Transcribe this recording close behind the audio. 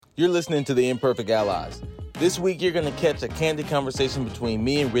You're listening to The Imperfect Allies. This week, you're going to catch a candid conversation between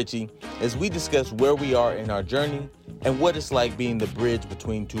me and Richie as we discuss where we are in our journey and what it's like being the bridge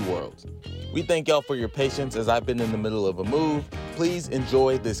between two worlds. We thank y'all for your patience as I've been in the middle of a move. Please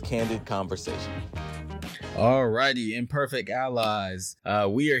enjoy this candid conversation. Alrighty, Imperfect Allies.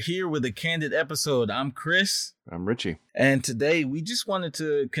 We are here with a candid episode. I'm Chris. I'm Richie. And today we just wanted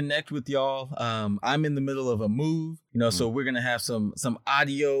to connect with y'all. I'm in the middle of a move, so we're going to have some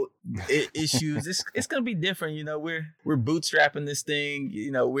audio issues. It's going to be different. We're bootstrapping this thing.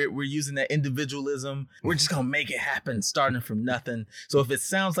 We're using that individualism. We're just going to make it happen, starting from nothing. So if it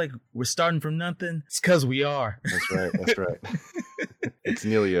sounds like we're starting from nothing, it's because we are. That's right. Ex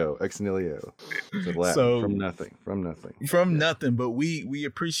nihilo. So, from nothing. But we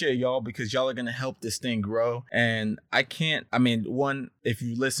appreciate y'all because y'all are going to help this thing grow. And if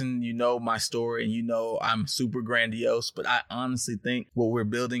you listen, my story and I'm super grandiose, but I honestly think what we're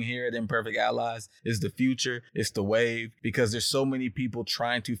building here at Imperfect Allies is the future. It's the wave, because there's so many people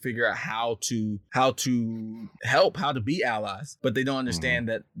trying to figure out how to help, how to be allies, but they don't understand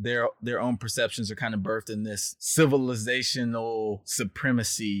that their own perceptions are kind of birthed in this civilizational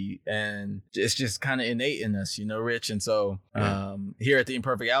supremacy, and it's just kind of innate in us, Rich. And so here at the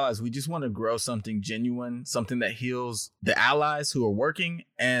Imperfect Allies, we just want to grow something genuine, something that heals the allies who are working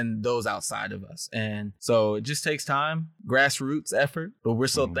and those outside of us. And so it just takes time, grassroots effort, but we're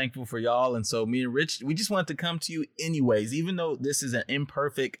so thankful for y'all. And so me and Rich, we just wanted to come to you anyways, even though this is an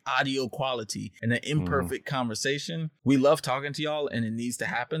imperfect audio quality and an imperfect conversation. We love talking to y'all and it needs to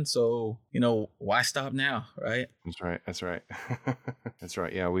happen. So, why stop now? Right. That's right. That's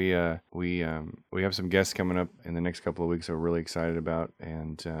right. Yeah. We have some guests coming up in the next couple of weeks that we're really excited about.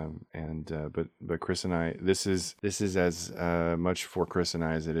 But Chris and I, this is as much for Chris and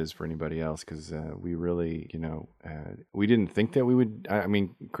I as it is for anybody else, because we really, we didn't think that we would. I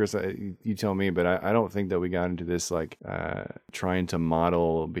mean, Chris, you tell me, but I don't think that we got into this trying to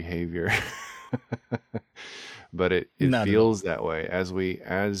model behavior. But it feels that way as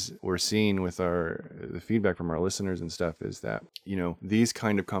we're seeing with the feedback from our listeners and stuff, is that these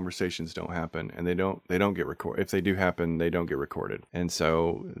kind of conversations don't happen, and they don't get recorded. If they do happen, they don't get recorded. And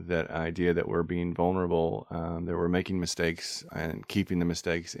so that idea that we're being vulnerable, that we're making mistakes and keeping the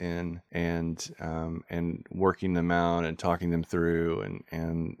mistakes in, and working them out and talking them through,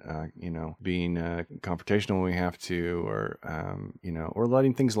 and being confrontational when we have to, or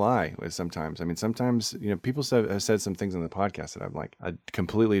letting things lie. Sometimes people have said some things on the podcast that I'm like, I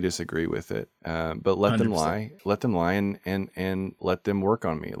completely disagree with it. But let 100%. them lie and let them work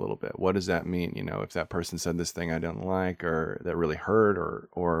on me a little bit. What does that mean? If that person said this thing I don't like, or that really hurt,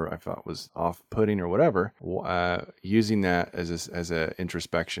 or I thought was off-putting or whatever, using that as a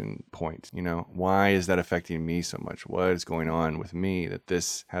introspection point. Why is that affecting me so much? What is going on with me that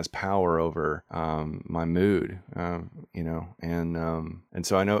this has power over my mood? And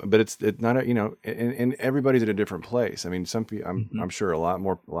so I know, but it's not and everybody's at a different place. I mean, some people, I'm sure a lot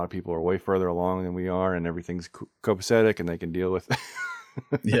of people are way further along than we are, and everything's copacetic and they can deal with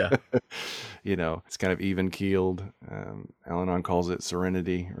yeah. It's kind of even keeled. Al-Anon calls it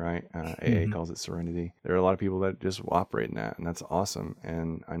serenity, right? AA calls it serenity. There are a lot of people that just operate in that, and that's awesome.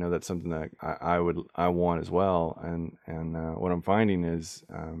 And I know that's something that I want as well. And what I'm finding is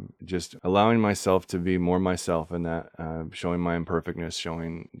just allowing myself to be more myself, in that showing my imperfectness,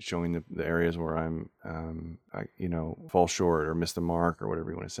 showing the areas where I fall short or miss the mark or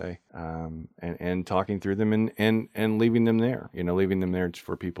whatever you want to say, and talking through them and leaving them there, leaving them there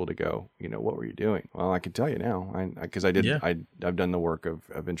for people to go, what were you doing? Well, I can tell you now, because I did. Yeah. I've done the work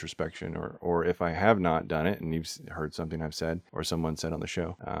of introspection, or if I have not done it, and you've heard something I've said or someone said on the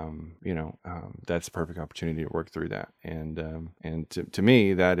show, that's the perfect opportunity to work through that. And to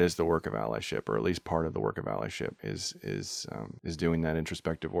me, that is the work of allyship, or at least part of the work of allyship is doing that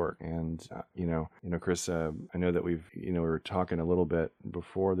introspective work. And Chris, I know that we were talking a little bit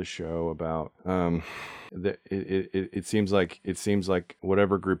before the show about it seems like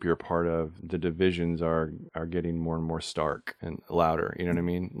whatever group you're a part of, the divisions are getting more and more stark and louder. You know what I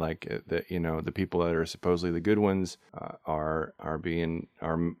mean? Like the people that are supposedly the good ones are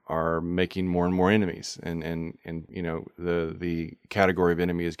making more and more enemies, and the category of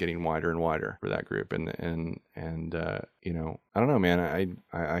enemy is getting wider and wider for that group, and I don't know, man.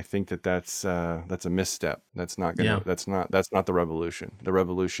 I think that's a misstep. That's not the revolution. The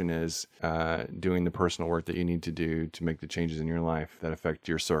revolution is doing the personal work that you need to do to make the changes in your life that affect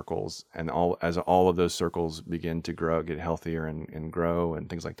your circles, and as all of those circles begin to grow, get healthier and grow and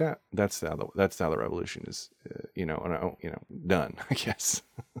things like that. That's how the revolution is, done, I guess.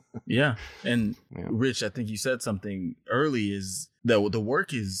 Yeah, and Rich, I think you said something early, is that the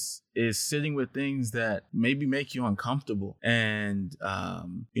work is sitting with things that maybe make you uncomfortable, and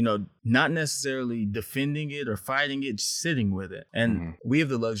not necessarily defending it or fighting it, just sitting with it. And we have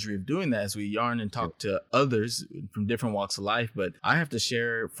the luxury of doing that as we yarn and talk to others from different walks of life. But I have to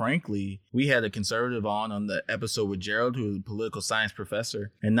share, frankly, we had a conservative on the episode with Gerald, who is a political science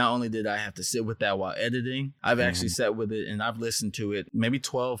professor, and not only did I have to sit with that while editing, I've actually sat with it and I've listened to it maybe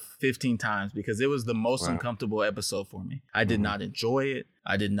 12, 15 times, because it was the most uncomfortable episode for me. I did not enjoy it.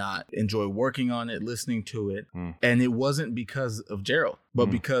 I did not enjoy working on it, listening to it. And it wasn't because of Gerald, but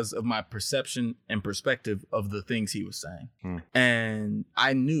because of my perception and perspective of the things he was saying. And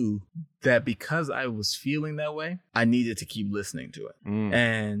I knew that because I was feeling that way, I needed to keep listening to it.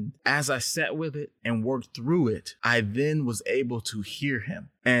 And as I sat with it and worked through it, I then was able to hear him.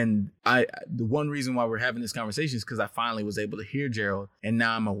 And the one reason why we're having this conversation is because I finally was able to hear Gerald, and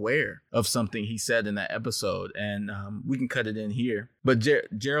now I'm aware of something he said in that episode, and we can cut it in here. But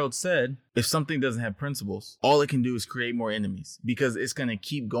Gerald said, if something doesn't have principles, all it can do is create more enemies, because it's going to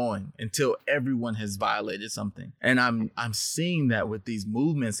keep going until everyone has violated something. And I'm seeing that with these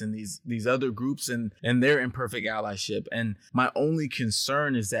movements and these other groups and their imperfect allyship. And my only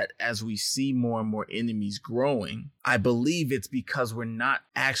concern is that as we see more and more enemies growing, I believe it's because we're not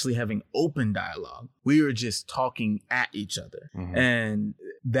actually having open dialogue. We are just talking at each other. And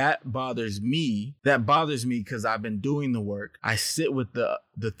that bothers me. That bothers me because I've been doing the work. I sit with the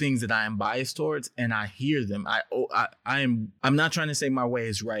things that I am biased towards, and I hear them. I'm not trying to say my way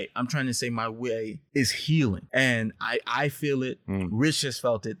is right. I'm trying to say my way is healing. And I feel it. Rich has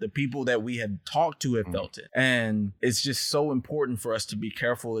felt it. The people that we had talked to have felt it. And it's just so important for us to be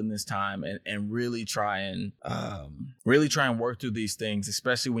careful in this time and really try and work through these things,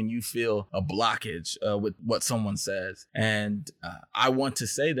 especially when you feel a blockage with what someone says. And I want to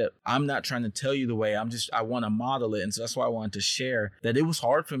say that I'm not trying to tell you the way. I want to model it. And so that's why I wanted to share that it was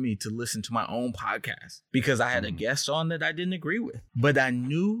hard for me to listen to my own podcast, because I had a guest on that I didn't agree with, but I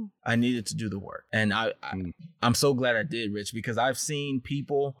knew I needed to do the work. And I'm so glad I did, Rich, because I've seen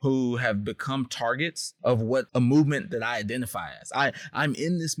people who have become targets of what a movement that I identify as. I'm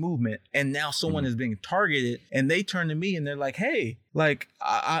in this movement, and now someone is being targeted, and they turn to me and they're like, hey, like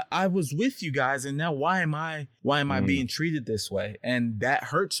I was with you guys, and now why am I being treated this way? And that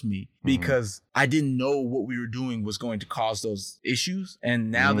hurts me, because I didn't know what we were doing was going to cause those issues.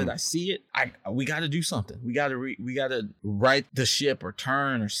 And now that I see it, we got to do something. We got to right the ship or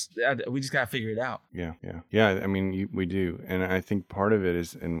turn, or we just got to figure it out. Yeah. I mean, we do. And I think part of it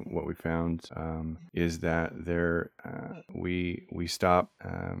is, and what we found is that we stop,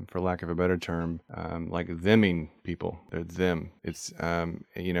 for lack of a better term, like theming people. They're them. It's, and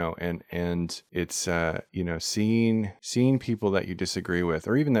it's, seeing people that you disagree with,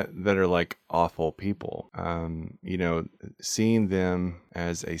 or even that are like awful people, seeing them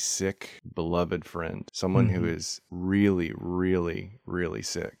as a sick, beloved friend, someone who is really, really, really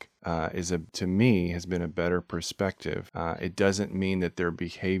sick. To me, has been a better perspective. It doesn't mean that their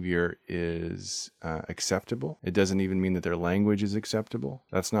behavior is acceptable. It doesn't even mean that their language is acceptable.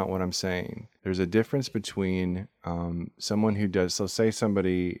 That's not what I'm saying. There's a difference between someone who does. So say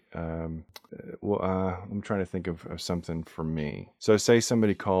somebody. I'm trying to think of something for me. So say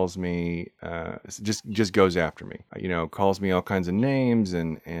somebody calls me, just goes after me. Calls me all kinds of names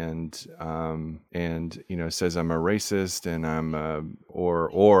and says I'm a racist and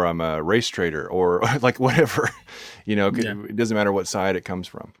or I'm a race traitor, or like whatever, It doesn't matter what side it comes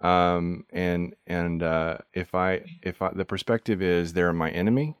from. If the perspective is they're my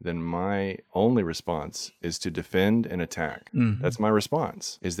enemy, then my only response is to defend and attack. That's my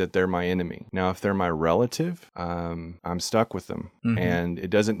response, is that they're my enemy. Now, if they're my relative, I'm stuck with them. And it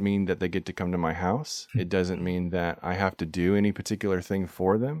doesn't mean that they get to come to my house. It doesn't mean that I have to do any particular thing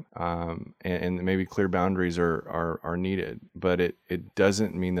for them. And maybe clear boundaries are needed, but it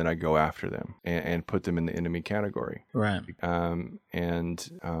doesn't mean that I go after them and put them in the enemy category. Right. And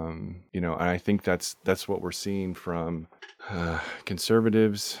I think that's what we're seeing from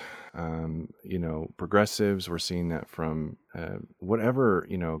conservatives, progressives. We're seeing that from whatever,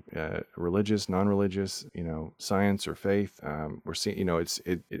 religious, non-religious, science or faith. We're seeing,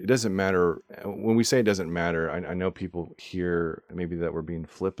 it doesn't matter. When we say it doesn't matter, I know people hear maybe that we're being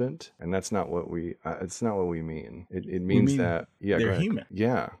flippant, and that's not what it's not what we mean. It means that, they're human.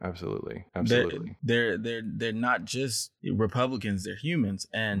 Yeah, absolutely. They're not just Republicans, they're humans.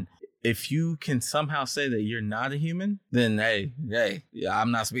 And if you can somehow say that you're not a human, then hey,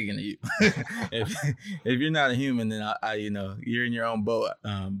 I'm not speaking to you. if you're not a human, then I you're in your own boat.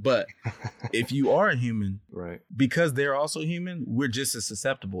 But if you are a human, because they're also human, we're just as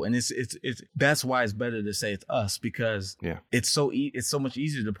susceptible. And it's that's why it's better to say it's us, because it's so much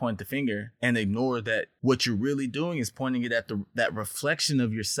easier to point the finger and ignore that what you're really doing is pointing it at that reflection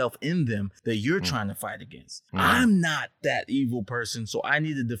of yourself in them that you're trying to fight against. I'm not that evil person, so I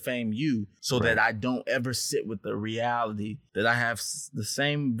need to defame you so that I don't ever sit with the reality that I have the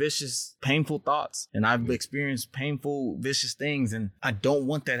same vicious, painful thoughts, and I've experienced painful, vicious things, and I don't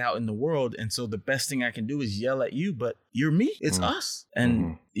want that out in the world. And so the best thing I can do is yell at you, but you're me. It's us.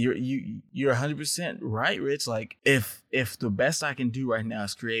 And you're 100% right, Rich. Like if the best I can do right now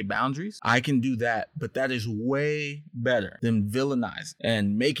is create boundaries, I can do that. But that is way better than villainize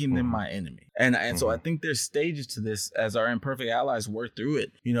and making them my enemy. And so I think there's stages to this as our imperfect allies work through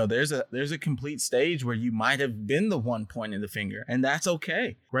it. You know, there's a complete stage where you might have been the one pointing the finger, and that's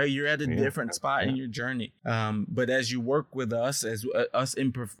okay, right? You're at a different spot in your journey. But as you work with us, as us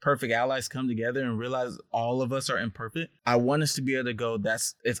imperfect allies come together and realize all of us are imperfect, I want us to be able to go,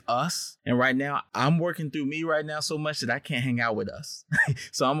 it's us. And right now, I'm working through me right now so much that I can't hang out with us.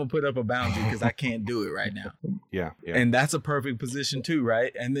 So I'm going to put up a boundary because I can't do it right now. Yeah. And that's a perfect position too,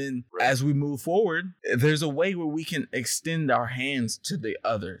 right? And then as we move forward, there's a way where we can extend our hands to the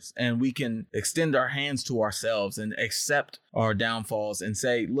others, and we can extend our hands to ourselves and accept our downfalls and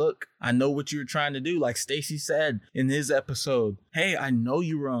say, look, I know what you're trying to do. Like Stacy said in his episode, hey, I know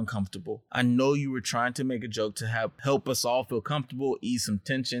you were uncomfortable. I know you were trying to make a joke to help us all feel comfortable, ease some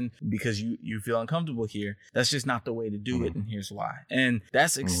tension because you feel uncomfortable here. That's just not the way to do it. And here's why. And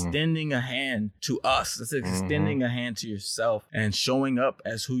that's extending a hand to us. That's extending a hand to yourself and showing up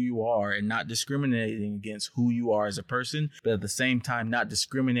as who you are and not discriminating against who you are as a person, but at the same time, not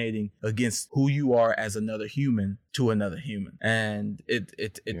discriminating against who you are as another human to another human. And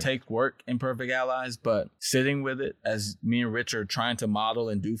it takes work, imperfect allies, but sitting with it as me and Rich are trying to model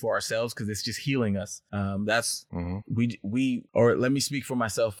and do for ourselves, because it's just healing us. That's we or let me speak for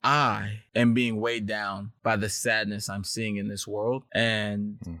myself. I am being weighed down by the sadness I'm seeing in this world.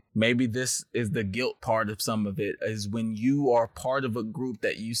 And maybe this is the guilt part of some of it, is when you are part of a group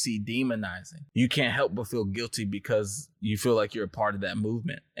that you see demonizing, you can't help but feel guilty because you feel like you're a part of that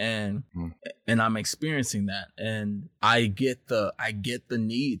movement. And I'm experiencing that. And I get the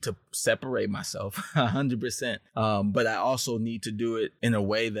need to separate myself 100%. But I also need to do it in a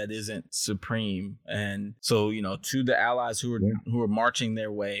way that isn't supreme. And so, you know, to the allies who are marching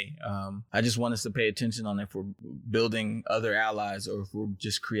their way, I just want us to pay attention on if we're building other allies or if we're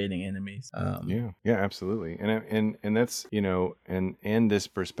just creating enemies. Yeah, absolutely. And that's, you know, and in this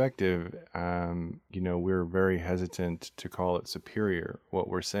perspective, you know, we're very hesitant to call it superior. What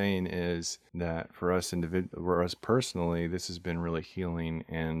we're saying is that for us personally, this has been really healing,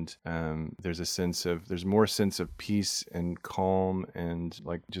 and there's more sense of peace and calm and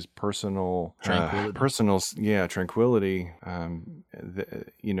like just personal tranquility.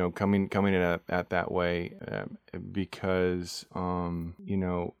 You know, coming at that way, because you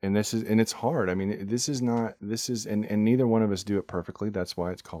know, and it's hard. I mean, and neither one of us do it perfectly. That's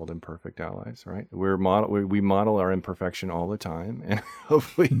why it's called imperfect allies, right? We model our imperfection all the time, and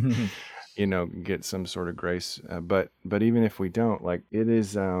hopefully you know, get some sort of grace. But even if we don't, like, it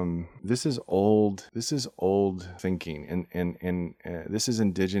is, this is old thinking, and this is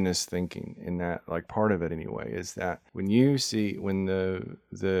indigenous thinking, in that, like, part of it anyway, is that when the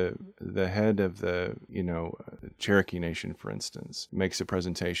head of the, you know, Cherokee Nation, for instance, makes a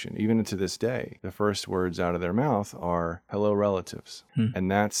presentation, even to this day, the first words out of their mouth are "hello, relatives."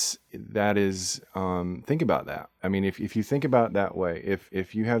 And that is, think about that. I mean, if you think about it that way,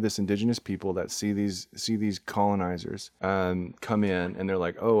 if you have this indigenous people that see these colonizers come in, and they're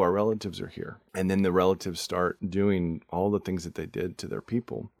like, oh, our relatives are here, and then the relatives start doing all the things that they did to their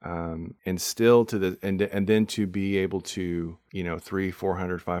people, and then to be able to, you know, 300,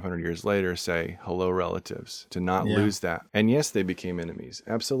 400, 500 years later say hello, relatives, to not lose that. And yes, they became enemies,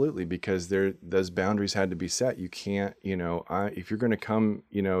 absolutely, because those boundaries had to be set. You can't, you know, if you're going to come,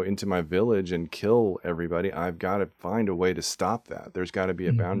 you know, into my village and kill everybody, I've got to find a way to stop that. There's got to be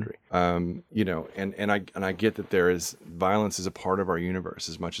a boundary. You know, and I get that violence is a part of our universe.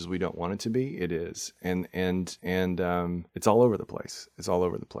 As much as we don't want it to be, it is. And it's all over the place. It's all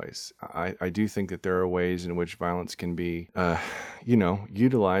over the place. I do think that there are ways in which violence can be, you know,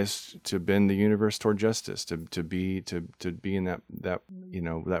 utilized to bend the universe toward justice, to be in that you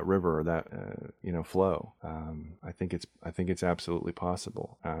know, that river, or that you know, flow. I think it's absolutely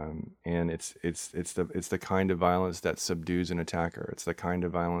possible. And it's the kind of violence that subdues an attacker. It's the kind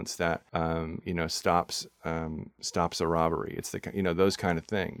of violence that that stops a robbery. It's the those kind of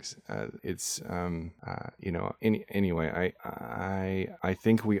things. Anyway, I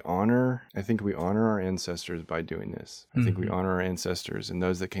think we honor our ancestors by doing this. I think we honor our ancestors and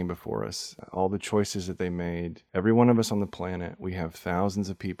those that came before us, all the choices that they made. Every one of us on the planet, we have thousands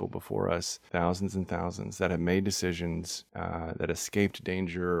of people before us, thousands and thousands that have made decisions that escaped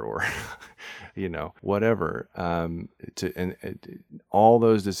danger or whatever. All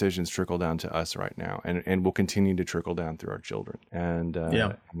those decisions trickle down to us right now, and will continue to trickle down through our children and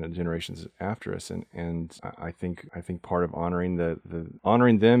the generations after us. And I think part of honoring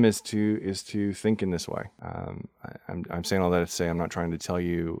honoring them is to think in this way. I'm saying all that to say I'm not trying to tell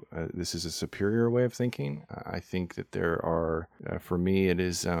you this is a superior way of thinking. I think that there are, for me, it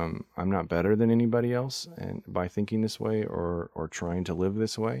is I'm not better than anybody else, and by thinking this way or trying to live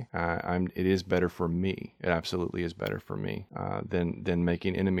this way, it is better for me. It absolutely is better for me than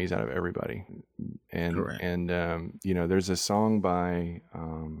making enemies out of everybody. And correct. And there's a song by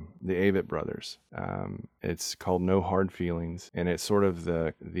the Avett Brothers. It's called "No Hard Feelings," and it's sort of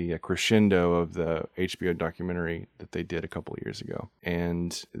the crescendo of the HBO documentary that they did a couple of years ago.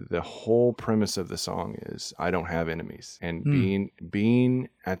 And the whole premise of the song is, I don't have enemies. And being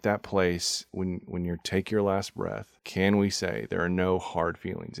at that place when you take your last breath, can we say there are no hard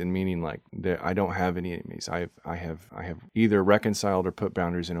feelings? And meaning like I don't have any enemies. I have either reconciled or put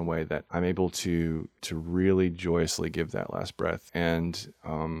boundaries in a way that I'm able to really joyously give that last breath. And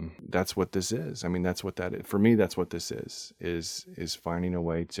that's what this is. I mean, that's what that is. For me, that's what this is finding a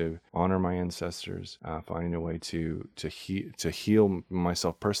way to honor my ancestors, finding a way to heal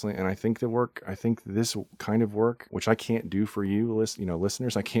myself personally. And I think this kind of work, which I can't do for you,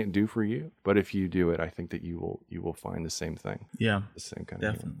 listeners, I can't do for you, but if you do it, I think that you will find the same thing. Yeah, the same kind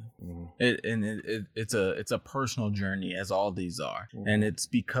definitely. of Definitely. It's a personal journey, as all these are, and it's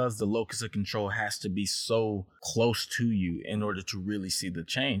because the locus of control has to be so close to you in order to really see the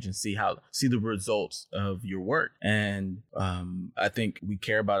change and see the results of your work. And I think we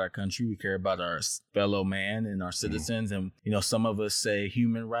care about our country, we care about our fellow man and our citizens, and some of us say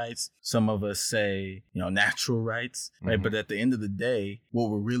human rights, some of us say natural rights, right? But at the end of the day, what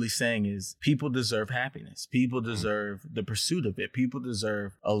we're really saying is people deserve happiness, people deserve the pursuit of it, people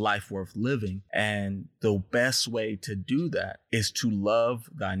deserve a life worth living, and the best way to do that is to love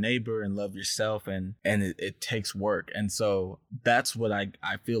thy neighbor and love yourself, and it takes work. And so that's what I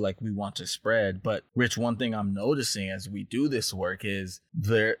feel like we want to spread. But Rich, one thing I'm noticing as we do this work is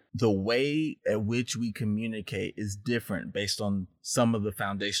the way at which we communicate is different based on some of the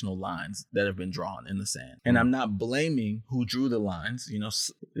foundational lines that have been drawn in the sand. And I'm not blaming who drew the lines,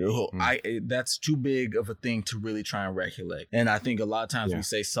 that's too big of a thing to really try and regulate. And I think a lot of times we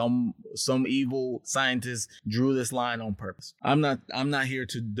say some evil scientist drew this line on purpose. I'm not here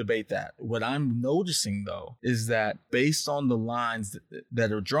to debate that. What I'm noticing though is that based on the lines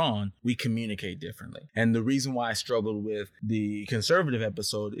that are drawn, we communicate differently. And the reason why I struggled with the conservative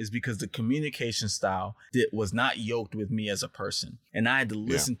episode is because the communication style was not yoked with me as a person. And I had to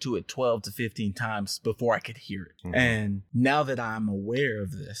listen to it 12 to 15 times before I could hear it. And now that I'm aware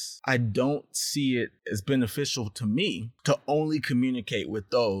of this, I don't see it as beneficial to me to only communicate with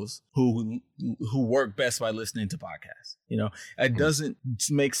those who work best by listening to podcasts. It doesn't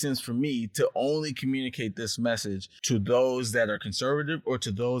make sense for me to only communicate this message to those that are conservative or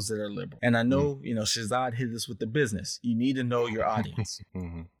to those that are liberal. And I know, Shahzad hit us with the business. You need to know your audience.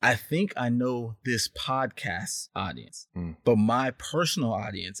 I think I know this podcast audience, but my personal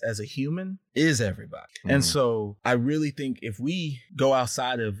audience as a human is everybody. And so I really think if we go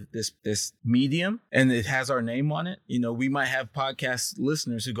outside of this medium and it has our name on it, we might have podcast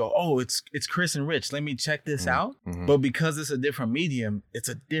listeners who go, oh, it's Chris and Rich, let me check this out. But because it's a different medium, it's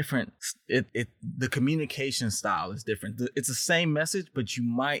a different, the communication style is different. It's the same message, but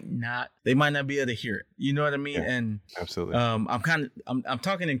they might not be able to hear it. You know what I mean? Yeah, and absolutely. I'm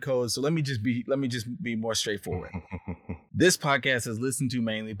talking in code, so let me just be more straightforward. This podcast is listened to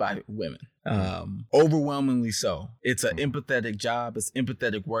mainly by women. Overwhelmingly so. It's an empathetic job. It's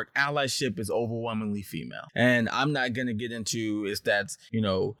empathetic work. Allyship is overwhelmingly female. And I'm not going to get into if that's,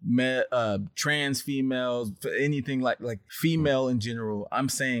 trans females, anything like female in general. I'm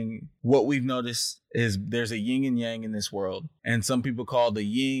saying what we've noticed is there's a yin and yang in this world. and some people call the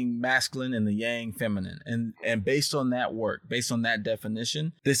yin masculine and the yang feminine. And based on that work, based on that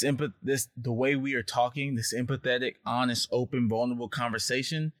definition, the way we are talking, this empathetic, honest, open, vulnerable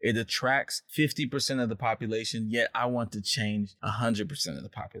conversation, it attracts 50% of the population, yet I want to change 100% of the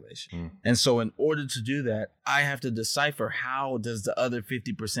population. And so in order to do that, I have to decipher how does the other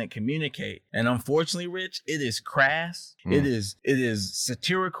 50% communicate. And unfortunately, Rich, it is crass. It is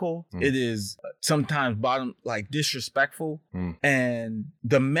satirical. It is sometimes disrespectful. And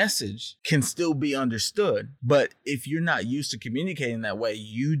the message can still be understood. But if you're not used to communicating that way,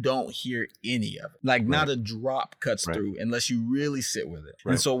 you don't hear any of it. Not a drop cuts through unless you really sit with it.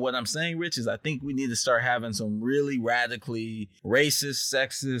 And so what I'm saying, Rich, is I think we need to start having some really radically racist,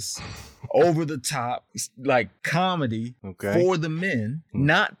 sexist, over the top, comedy for the men,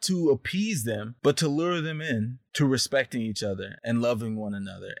 not to appease them, but to lure them in to respecting each other and loving one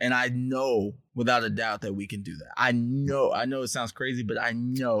another. And I know without a doubt that we can do that. I know it sounds crazy, but I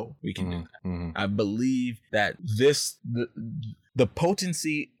know we can do that. I believe that the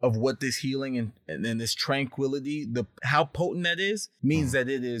potency of what this healing and this tranquility, how potent that is, means that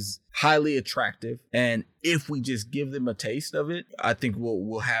it is highly attractive. And if we just give them a taste of it, I think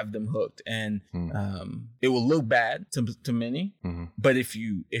we'll have them hooked. And it will look bad to many. But if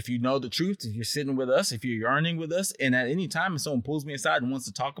you know the truth, if you're sitting with us, if you're yearning with us, and at any time if someone pulls me aside and wants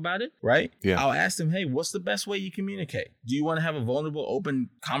to talk about it, right? Yeah. I'll ask them, hey, what's the best way you communicate? Do you want to have a vulnerable, open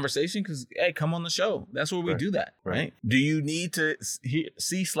conversation? Because, hey, come on the show. That's where we do that, right? Do you need to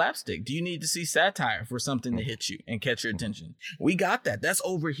see slapstick? Do you need to see satire for something to hit you and catch your attention? We got that. That's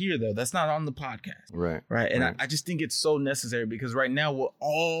over here, though. That's not on the podcast. Right. And I just think it's so necessary, because right now what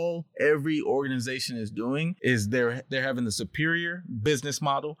every organization is doing is they're having the superior business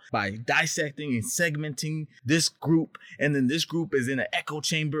model by dissecting and segmenting this group, and then this group is in an echo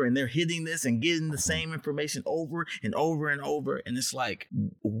chamber and they're hitting this and getting the same information over and over and over. And it's like,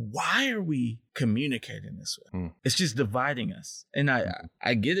 why are we communicating this way? It's just dividing us. And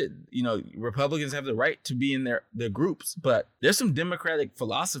I get it. Republicans have the right to be in their groups, but there's some democratic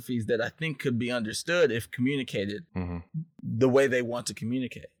philosophies that I think could be understood if communicated the way they want to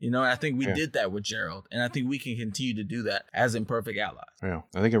communicate. I think we did that with Gerald, and I think we can continue to do that as Imperfect Allies. Yeah,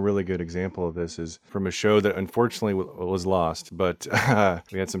 I think a really good example of this is from a show that unfortunately was lost, but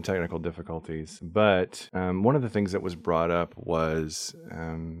we had some technical difficulties. But one of the things that was brought up was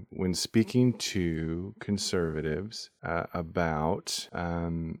when speaking to conservatives about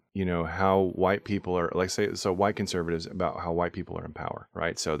how white people are, white conservatives, about how white people are in power,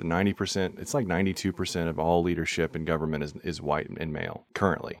 right? So the 90%, it's like 92% of all leadership in government is white and male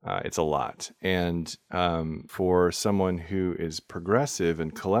currently. It's a lot. And for someone who is progressive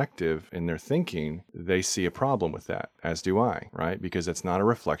and collective in their thinking, they see a problem with that, as do I, right? Because it's not a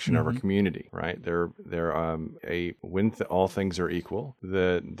reflection of our community, right? When all things are equal,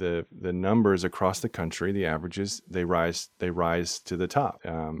 the numbers across the country, the averages, they rise to the top.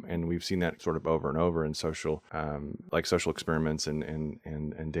 And we've seen that sort of over and over in social experiments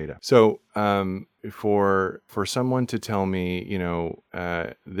and data. So for someone to tell me,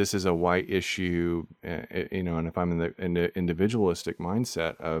 this is a white issue, and if I'm in the individualistic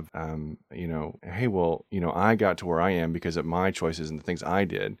mindset of, hey, well, I got to where I am because of my choices and the things I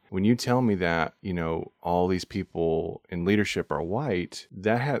did. When you tell me that, all these people in leadership are white,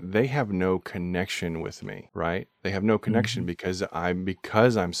 they have no connection with me, right? They have no connection because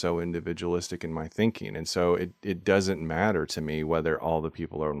I'm so individualistic in my thinking, and so it doesn't matter to me whether all the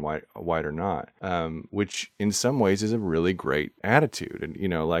people are white or not. Which in some ways is a really great attitude, and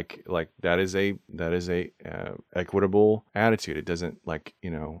that is a equitable attitude. It doesn't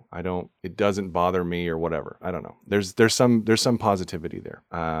it doesn't bother me or whatever. I don't know. There's some positivity there.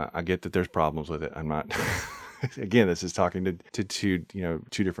 I get that there's problems with it. I'm not. Again, this is talking to two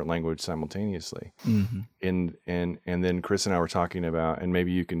different languages simultaneously. And then Chris and I were talking about, and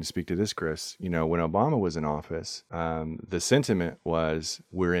maybe you can speak to this, Chris, when Obama was in office, the sentiment was,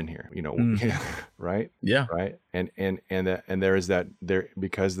 we're in here, right? Yeah. Right. And there is that there,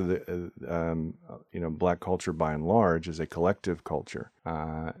 because of the, Black culture by and large is a collective culture.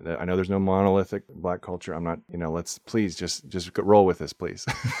 I know there's no monolithic Black culture. I'm not, let's please just roll with this, please.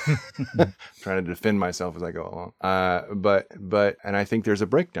 Trying to defend myself as I go along. And I think there's a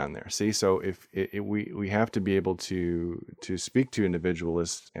breakdown there. See, so if we have to be able to speak to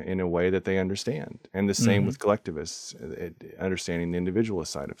individualists in a way that they understand, and the same with collectivists, understanding the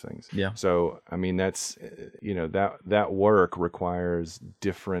individualist side of things. Yeah. So, I mean, that's, that work requires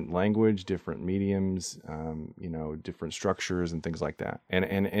different language, different mediums, different structures and things like that.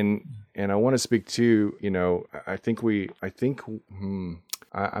 And I want to speak to,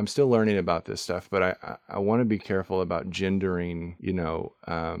 I'm still learning about this stuff, but I want to be careful about gendering,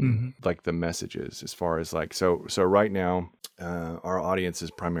 like the messages as far as like, so right now, our audience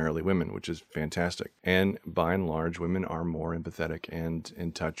is primarily women, which is fantastic. And by and large, women are more empathetic and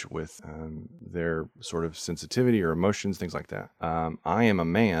in touch with their sort of sensitivity or emotions, things like that. I am a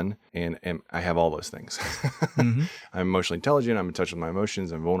man and I have all those things. I'm emotionally intelligent. I'm in touch with my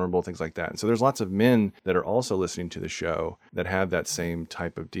emotions. I'm vulnerable, things like that. And so there's lots of men that are also listening to the show that have that same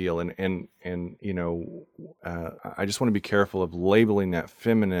type of deal. And I just want to be careful of labeling that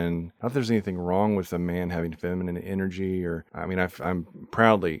feminine. Not that there's anything wrong with a man having feminine energy, or I mean, I'm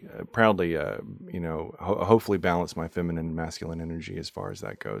proudly, hopefully balance my feminine and masculine energy as far as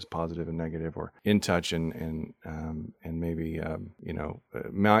that goes, positive and negative, or in touch and maybe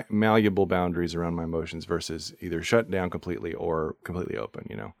malleable boundaries around my emotions versus either shut down completely or completely open.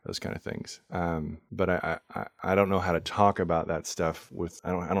 Those kind of things. But I don't know how to talk about that stuff with.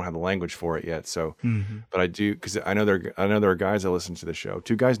 I don't have the language for it yet. So, but I do, because I know there are guys that listen to the show.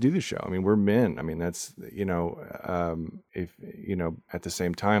 2 guys do the show. I mean, we're men. I mean, that's if at the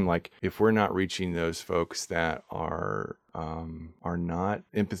same time, like if we're not reaching those folks that are not,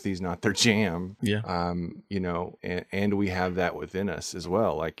 empathy's not their jam. Yeah. And we have that within us as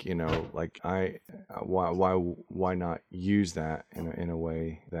well. Like, why not use that in a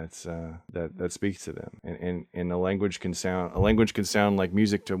way that's that speaks to them, and a language can sound like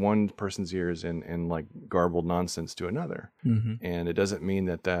music to one person's ears and like garbled nonsense to another. And it doesn't mean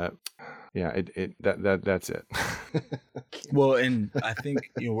that's it. Well, and I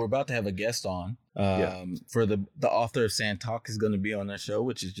think we're about to have a guest on for the author of Sand Talk is going to be on that show,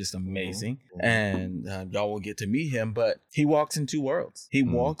 which is just amazing. And y'all will get to meet him, but he walks in 2 worlds. He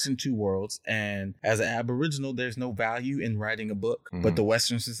walks in 2 worlds. And as an Aboriginal, there's no value in writing a book, but the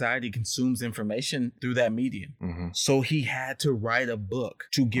Western society consumes information through that medium. So he had to write a book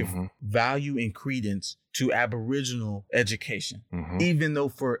to give value and credence to Aboriginal education, even though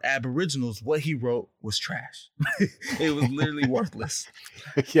for Aboriginals, what he wrote was trash. It was literally worthless.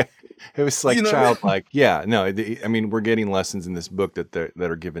 Yeah, it was like childlike. Yeah, no, I mean, we're getting lessons in this book that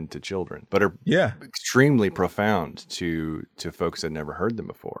are given to children, but are extremely profound to folks that never heard them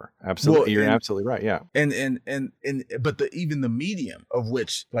before. Absolutely, you're absolutely right. Yeah, but even the medium of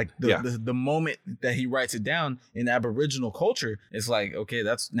which, like the moment that he writes it down in Aboriginal culture, it's like, okay,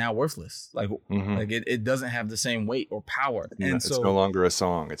 that's now worthless. Like it doesn't have the same weight or power, and it's no longer a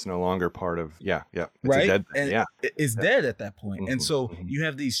song. It's no longer part of it's right. A dead thing. And it's dead at that point. And so you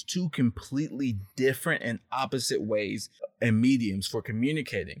have these 2 completely different and opposite ways and mediums for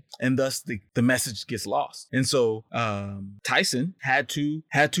communicating, and thus the message gets lost. And so Tyson had to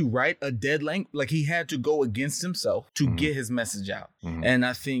write a dead language, like he had to go against himself to get his message out. And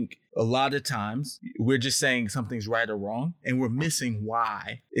I think a lot of times we're just saying something's right or wrong, and we're missing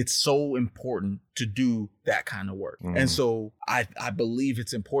why it's so important to do that kind of work. And so I believe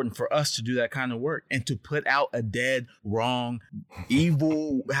it's important for us to do that kind of work and to put out a dead, wrong,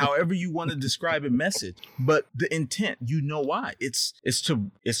 evil, however you want to describe it, message. But the intent, why? It's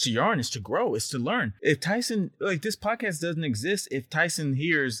to yarn, it's to grow, it's to learn. If Tyson, like this podcast doesn't exist, if Tyson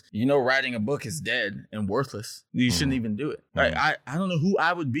hears, writing a book is dead and worthless, you shouldn't even do it. Right? I don't know who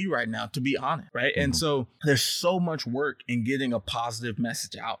I would be right now, to be honest. Right. And so there's so much work in getting a positive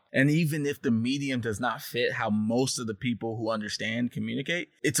message out. And even if the medium does not fit how most of the people who understand communicate,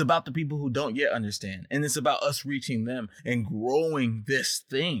 it's about the people who don't yet understand. And it's about us reaching them and growing this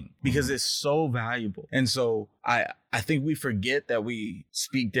thing because it's so valuable. And so I think we forget that we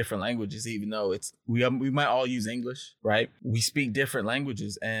speak different languages, even though we might all use English, right? We speak different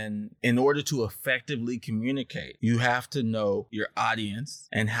languages. And in order to effectively communicate, you have to know your audience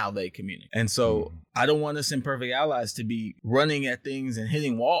and how they communicate. And so I don't want us Imperfect Allies to be running at things and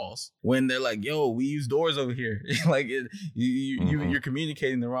hitting walls when they're like, yo, we use doors over here. Like you're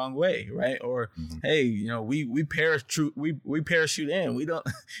communicating the wrong way, right? Or, hey, we parachute in. You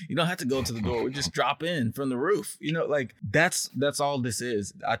don't have to go to the door. We just drop in from the roof. Like that's all this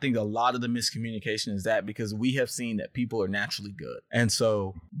is. I think a lot of the miscommunication is that because we have seen that people are naturally good. And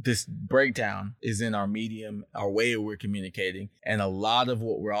so this breakdown is in our medium, our way we're communicating. And a lot of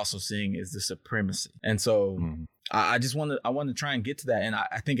what we're also seeing is the supremacy. And so I want to try and get to that. And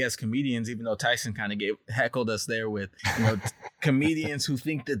I think as comedians, even though Tyson kind of heckled us there with, comedians who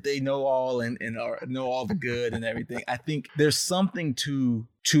think that they know all and know all the good and everything, I think there's something to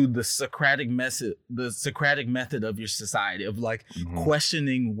to the Socratic method of your society, of like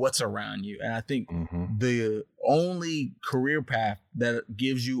questioning what's around you. And I think the only career path that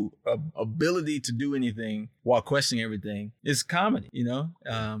gives you ability to do anything while questioning everything is comedy, you know?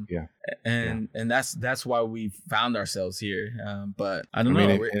 And that's why we found ourselves here. But I don't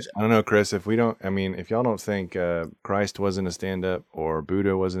know, Chris, if y'all don't think Christ wasn't a stand-up, or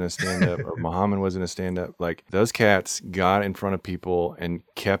Buddha wasn't a stand-up, or Muhammad wasn't a stand-up, like, those cats got in front of people and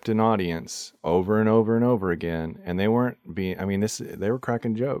kept an audience over and over and over again. And they weren't being, they were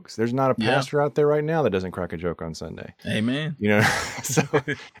cracking jokes. There's not a pastor out there right now that doesn't crack a joke on Sunday. Amen. You know, so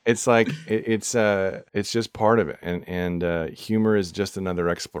it's like, it's just part of it. And humor is just another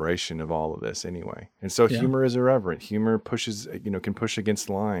exploration of all of this anyway. And so humor is irreverent. Humor pushes, can push against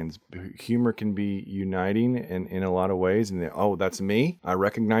lines. Humor can be uniting in a lot of ways. And that's me. I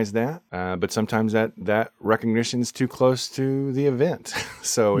recognize that. But sometimes that recognition is too close to the event.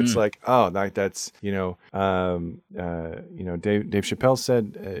 So it's like, that's, Dave Chappelle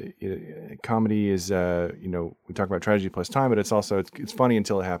said, comedy is, we talk about tragedy plus time, but it's also, it's funny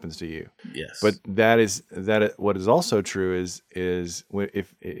until it happens to you. Yes. But what is also true is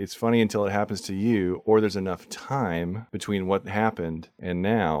if it's funny until it happens to you, or there's enough time between what happened and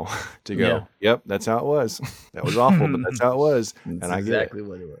now to go, yep, that's how it was. That was awful, but that's how it was. That's and I exactly get it.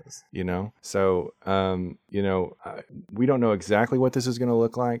 what it was. So, we don't know exactly what this is going to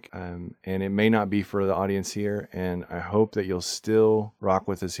look like. And it may not be for the audience here. And I hope that you'll still rock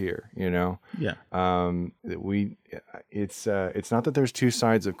with us here, Yeah. It's not that there's two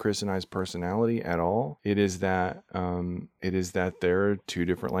sides of Chris and I's personality at all. It is that there are two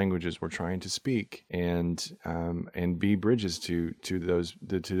different languages we're trying to speak and be bridges to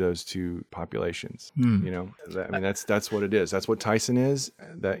those two populations. That's what it is. That's what Tyson is.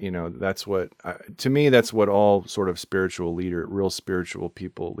 That's what to me, that's what all sort of real spiritual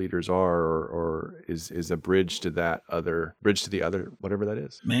people leaders are, or is a bridge to the other, whatever that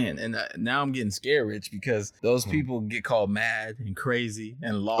is. Man, and now I'm getting scared, Rich, because those people get called mad and crazy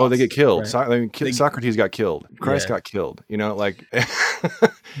and lost. Oh, they get killed. Right? Socrates got killed. Christ got killed. It's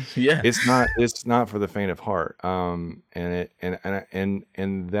not for the faint of heart. And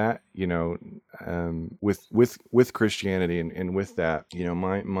that, with Christianity and with that,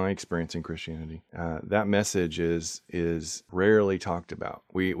 my experience in Christianity, that message is rarely talked about.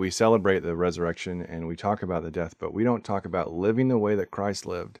 We celebrate the resurrection and we talk about the death, but we don't talk about living the way that Christ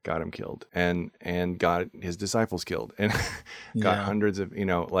lived, got him killed, and got his disciples killed, and got hundreds of,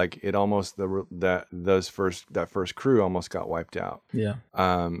 it almost, that first crew almost got wiped out. Yeah.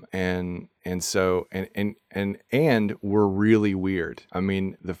 And so we're really weird. I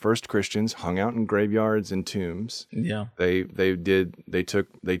mean, the first Christians hung out in graveyards and tombs. Yeah. They took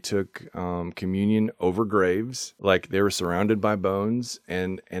communion over graves. Like, they were surrounded by bones,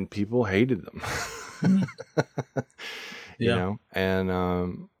 and people hated them. And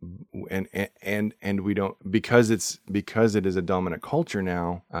we don't, because it is a dominant culture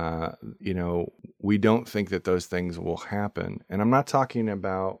now, we don't think that those things will happen. And I'm not talking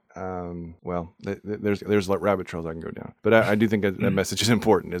about, there's like rabbit trails I can go down, but I do think that message is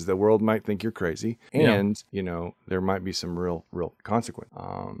important, is the world might think you're crazy, and there might be some real consequence.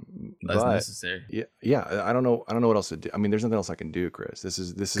 That's necessary. Yeah. I don't know what else to do. I mean, there's nothing else I can do, Chris. This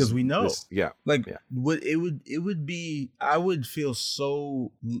is because we know. What it would be. I would feel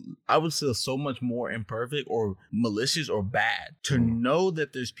so much more imperfect or malicious or bad to know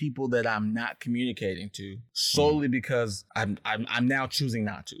that there's people that I'm not communicating to solely because I'm now choosing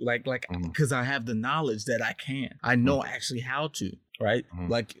not to. Because I have the knowledge that I can. I know actually how to. Right.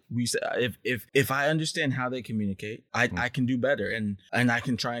 Like we said, if I understand how they communicate, I can do better, and I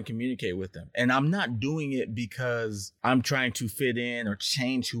can try and communicate with them. And I'm not doing it because I'm trying to fit in or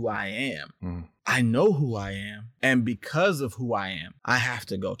change who I am. I know who I am, and because of who I am, I have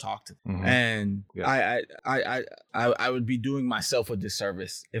to go talk to them. And I would be doing myself a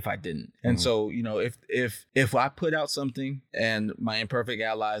disservice if I didn't. And so, if I put out something and my imperfect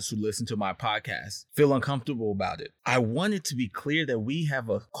allies who listen to my podcast feel uncomfortable about it, I want it to be clear that we have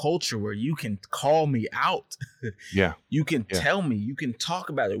a culture where you can call me out. You can tell me, you can talk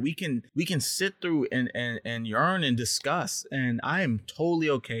about it. We can sit through and yearn and discuss. And I am totally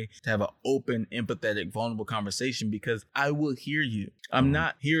okay to have an open, empathetic, vulnerable conversation, because I will hear you. I'm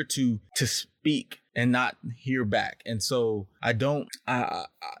not here to speak and not hear back. And so I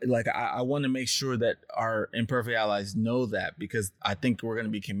want to make sure that our imperfect allies know that, because I think we're going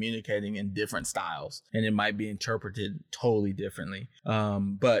to be communicating in different styles and it might be interpreted totally differently.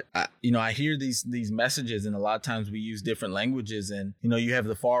 But I hear these messages, and a lot of times we use different languages, and you have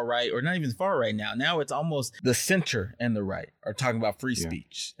the far right, or not even far right now. Now it's almost the center and the right are talking about free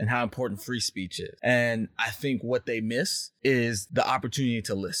speech and how important free speech is. And I think what they miss is the opportunity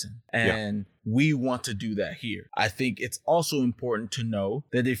to listen. And we want to do that here. I think it's also important to know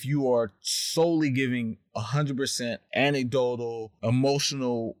that if you are solely giving 100% anecdotal,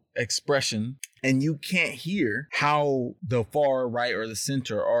 emotional expression, and you can't hear how the far right or the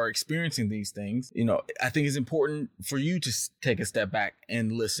center are experiencing these things, I think it's important for you to take a step back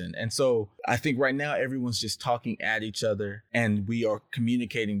and listen. And so I think right now everyone's just talking at each other, and we are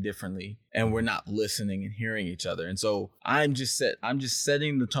communicating differently, and we're not listening and hearing each other. And so I'm just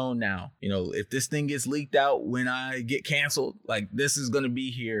setting the tone now. If this thing gets leaked out when I get canceled, like, this is going to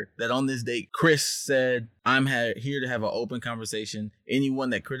be here, that on this date, Chris said, I'm here to have an open conversation. Anyone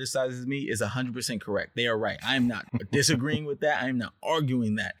that criticizes me is 100% correct. They are right. I am not disagreeing with that. I am not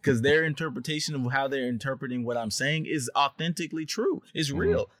arguing that, because their interpretation of how they're interpreting what I'm saying is authentically true. It's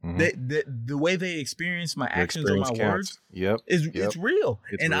real. The way they experience my actions or my words it's real. It's real.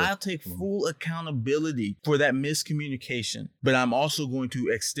 I'll take full accountability for that miscommunication, but I'm also going to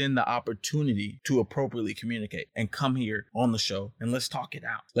extend the opportunity to appropriately communicate and come here on the show and let's talk it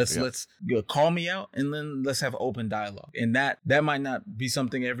out. Let's call me out, and then let's have open dialogue. And that might not be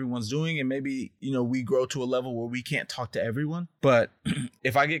something everyone's doing, and maybe we grow to a level where we can't talk to everyone. But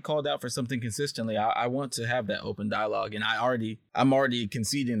if I get called out for something consistently, I want to have that open dialogue, and I'm already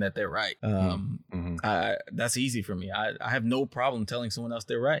conceding that they're right. That's easy for me. I have no problem telling someone else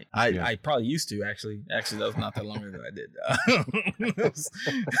they're right. I probably used to, actually. That was not that long ago I did. It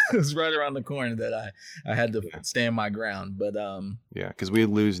was right around the corner that I had to stand my ground. But because we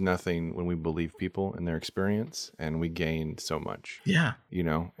lose nothing when we believe people and their experience, and we gain so much. Yeah.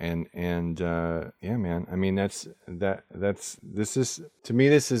 Man. I mean, this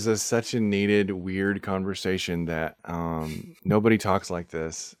is such a needed, weird conversation that nobody talks like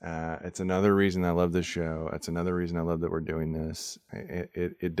this. It's another reason I love this show. It's another reason I love that we're doing this.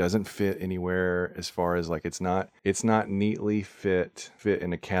 It doesn't fit anywhere, as far as like, it's not neatly fit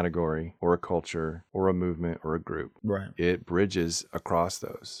in a category or a culture or a movement or a group. Right. It bridges across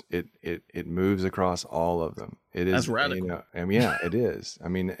those. It moves across all of them. It is. That's radical. It is. I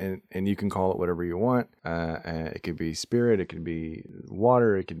mean, and you can call it whatever you want. It could be spirit, it could be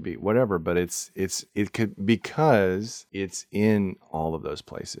water, it could be whatever. But it could, because it's in all of those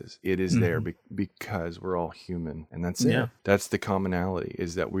places. It is there because we're all human, and that's it. That's the commonality,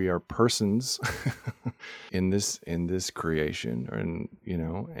 is that we are persons in this creation,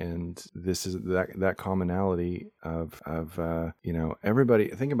 and this is that commonality of everybody.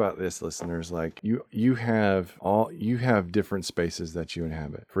 Think about this, listeners. Like you have different spaces that you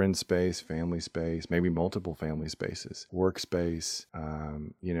inhabit: friend space, family space, maybe multiple family spaces, workspace,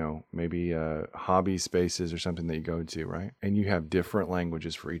 maybe hobby spaces or something that you go to, right? And you have different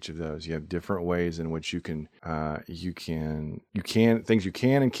languages for each of those. You have different ways in which you can things you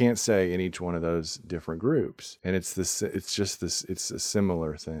can and can't say in each one of those different groups. And it's a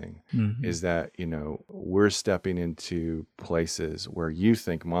similar thing, is that, we're stepping into places where you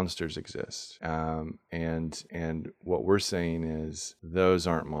think monsters exist. And what we're saying is, those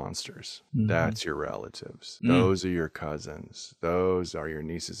aren't monsters. That's your relatives. Those are your cousins. Those are your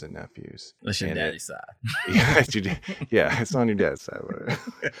nieces and nephews. That's your daddy's side. It's on your dad's side.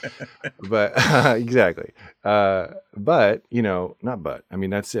 But exactly. But I mean,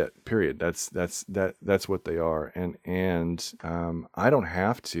 that's it. Period. That's what they are. And I don't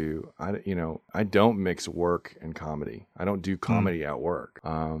have to. I don't mix work and comedy. I don't do comedy at work,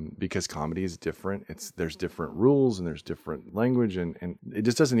 because comedy is different. There's different rules and there's different language, and it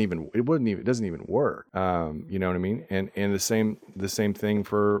just doesn't even work. You know what I mean? And the same thing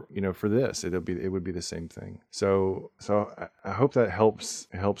for this. It would be the same thing. So I hope that helps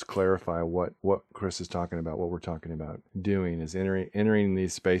clarify what Chris is talking about. What we're talking about doing is entering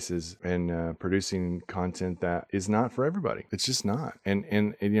these spaces and producing content that is not for everybody. It's just not.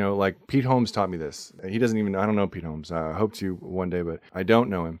 And like Pete Holmes taught me this. I don't know Pete Holmes. I hope to one day, but I don't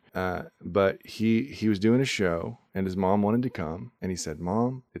know him. But he was doing a show, and his mom wanted to come, and he said,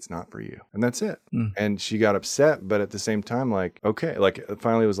 Mom, it's not for you. And that's it. And she got upset, but at the same time, like, okay, like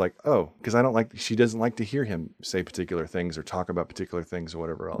finally it was like, oh, because she doesn't like to hear him say particular things or talk about particular things or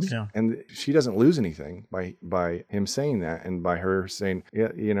whatever else. Yeah. And she doesn't lose anything by him saying that, and by her saying, yeah,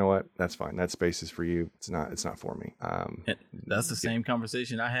 you know what, that's fine. That space is for you. It's not for me. That's the same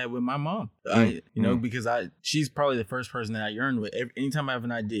conversation I had with my mom. Because she's probably the first person that I yearn with. Anytime I have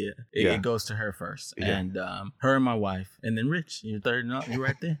an idea, it goes to her first, and her and my wife, and then Rich, you're third, you're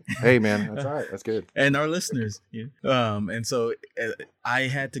right there. Hey man, that's all right. That's good. And our listeners, and so I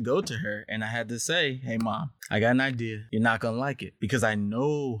had to go to her and I had to say, hey Mom, I got an idea. You're not gonna like it because I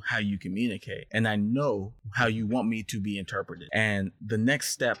know how you communicate and I know how you want me to be interpreted. And the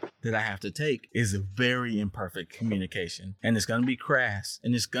next step that I have to take is a very imperfect communication, and it's gonna be crass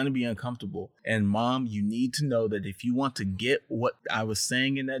and it's gonna be uncomfortable. And Mom, you need to know that if you want to get what I was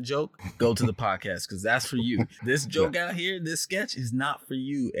saying in that joke, go to the podcast, because that's for you. This joke out here, this sketch is not for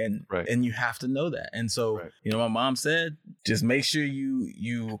you, and you have to know that. And so, my mom said, just make sure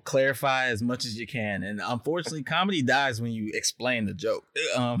you clarify as much as you can. And unfortunately, comedy dies when you explain the joke.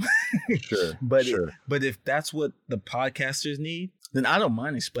 Sure. But if that's what the podcasters need, then I don't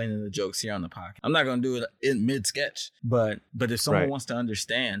mind explaining the jokes here on the podcast. I'm not going to do it in mid-sketch, but if someone wants to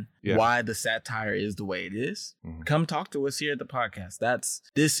understand why the satire is the way it is, come talk to us here at the podcast.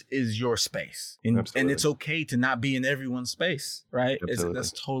 This is your space. And it's okay to not be in everyone's space, right?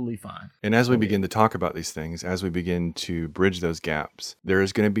 That's totally fine. And as we begin to talk about these things, as we begin to bridge those gaps, we're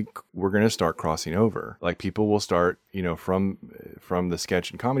going to start crossing over. Like people will start, from the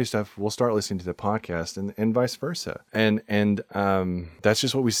sketch and comedy stuff, we'll start listening to the podcast and vice versa. And that's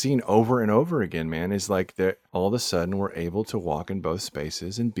just what we've seen over and over again, man, is like that all of a sudden we're able to walk in both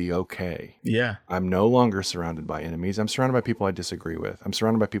spaces and be okay. Yeah. I'm no longer surrounded by enemies. I'm surrounded by people I disagree with. I'm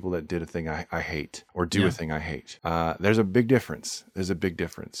surrounded by people that did a thing I hate or do a thing I hate. There's a big difference.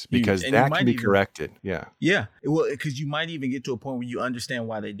 Because that can be corrected. Yeah. Yeah. Well, because you might even get to a point where you understand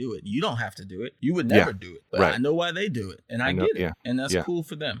why they do it. You don't have to do it. You would never do it. But I know why they do it. And I get it. Yeah. And that's cool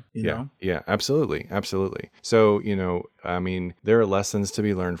for them. You know? Yeah, absolutely. Absolutely. So, I mean, there are lessons to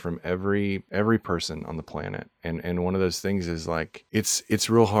be learned from every person on the planet. And one of those things is like, it's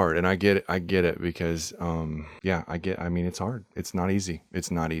real hard. And I get it because, it's hard. It's not easy.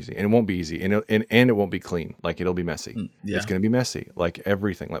 And it won't be easy. And it won't be clean. Like it'll be messy. Yeah. It's going to be messy. Like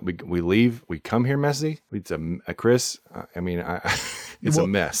everything. Like we leave, we come here messy. It's Chris. It's a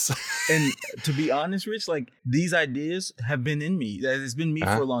mess. And to be honest, Rich, like these ideas have been in me. It's been me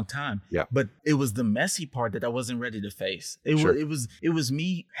for a long time. Yeah. But it was the messy part that I wasn't ready to face. It was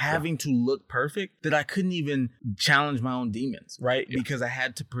me having to look perfect that I couldn't even challenge my own demons, right? Yeah. Because I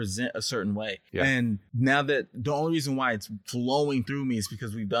had to present a certain way. Yeah. And now that the only reason why it's flowing through me is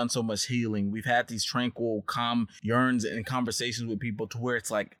because we've done so much healing. We've had these tranquil, calm yearns and conversations with people to where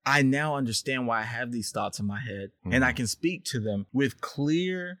it's like, I now understand why I have these thoughts in my head and I can speak to them with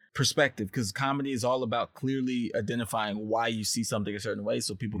clear perspective, because comedy is all about clearly identifying why you see something a certain way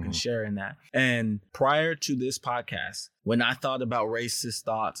so people can share in that. And prior to this podcast, when I thought about racist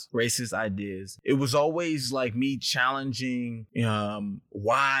thoughts, racist ideas, it was always like me challenging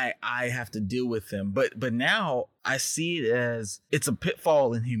why I have to deal with them. But now I see it as it's a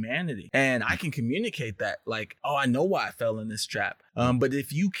pitfall in humanity. And I can communicate that like, oh, I know why I fell in this trap. But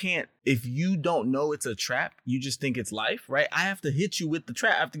if you don't know it's a trap, you just think it's life, right? I have to hit you with the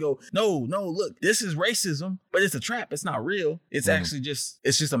trap. I have to go, no, look, this is racism, but it's a trap. It's not real. It's actually just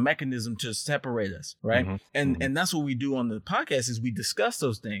a mechanism to separate us, right? And that's what we do on the podcast is we discuss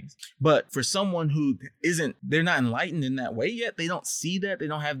those things. But for someone who they're not enlightened in that way yet, they don't see that, they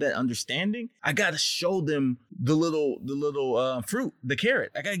don't have that understanding, I got to show them the little fruit, the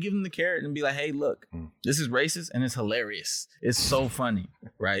carrot. I got to give them the carrot and be like, hey, look, this is racist and it's hilarious. It's so funny,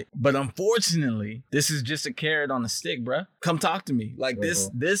 right? But unfortunately, this is just a carrot on a stick, bruh. Come talk to me. Like this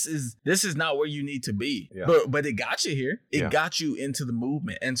is not where you need to be. Yeah. But it got you here. It got you into the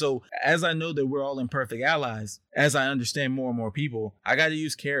movement. And so as I know that we're all imperfect allies, as I understand more and more people, I got to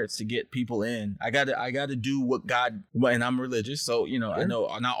use carrots to get people in. I got to do what God, and I'm religious. So, I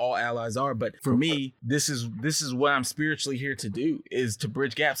know not all allies are, but for me, this is what I'm spiritually here to do, is to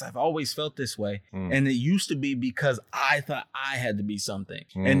bridge gaps. I've always felt this way. And it used to be because I thought I had to be something.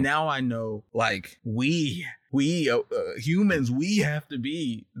 And now I know, like, we we humans, we have to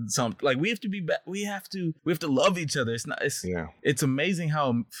be something. Like we have to be. We have to love each other. It's not. It's amazing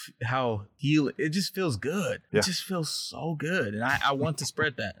how healing. It just feels good. Yeah. It just feels so good, and I want to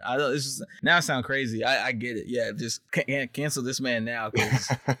spread that. It's just, now I sound crazy. I get it. Yeah, just can't cancel this man now because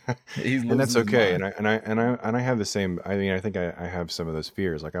he's losing. And that's okay. And I have the same. I mean, I think I have some of those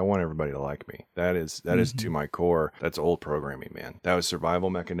fears. Like I want everybody to like me. That is to my core. That's old programming, man. That was survival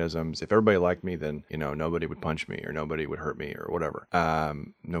mechanisms. If everybody liked me, then nobody would punch me or nobody would hurt me or whatever.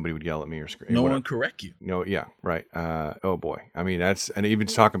 Nobody would yell at me or scream. No one would correct you. No, yeah, right. Oh boy. I mean, and even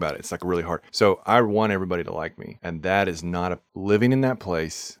to talk about it, it's like really hard. So I want everybody to like me, and that is not living in that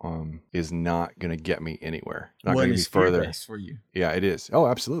place. Is not going to get me anywhere. Not going to be further for you. Yeah, it is. Oh,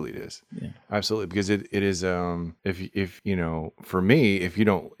 absolutely, it is. Yeah, absolutely, because it is. If for me, if you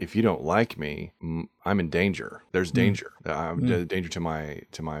don't like me, I'm in danger. There's danger. I'm danger to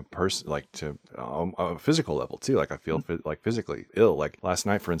my person, like to a physical level too. Like I feel like physically ill. Like last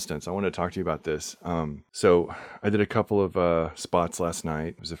night, for instance, I wanted to talk to you about this. So I did a couple of spots last night.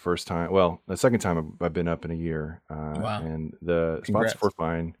 It was the first time. Well, the second time I've been up in a year. Wow. And the spots were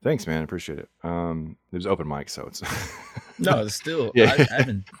fine. Thanks, man. Appreciate it. It was open mic, so it's. No, it's still. Yeah. I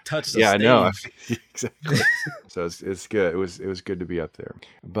haven't touched the stage. I know. Exactly. So it's good. It was good to be up there.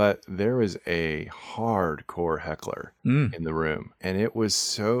 But there was a hardcore heckler in the room, and it was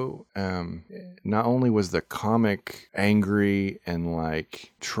so. Not only was the comic angry and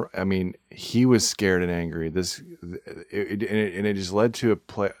like, he was scared and angry. It just led to a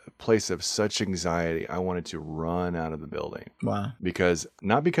place of such anxiety. I wanted to run out of the building. Wow.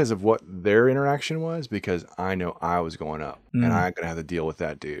 Not because of what their interaction was, because I know I was going up and I'm going to have to deal with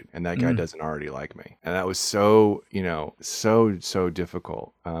that dude. And that guy doesn't already like me. And that was so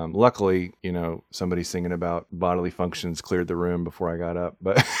difficult. Luckily, somebody singing about bodily functions cleared the room before I got up,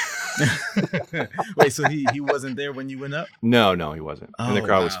 but Wait, so he wasn't there when you went up? No, he wasn't. And the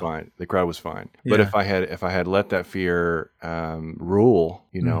crowd was fine. The crowd was fine. But if I had let that fear rule,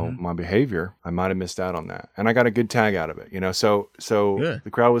 my behavior, I might have missed out on that. And I got a good tag out of it, So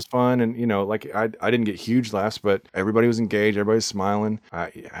the crowd was fun, and I didn't get huge laughs, but everybody was engaged. Everybody was smiling. I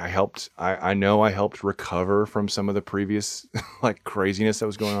helped. I know I helped recover from some of the previous like craziness that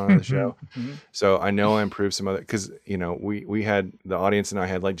was going on in the show. So I know I improved some other, because we had, the audience and I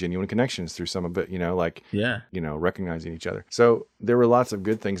had like genuine connections through some of it, recognizing each other. So there were lots of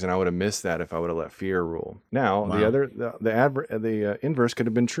good things, and I would have missed that if I would have let fear rule. Now the inverse could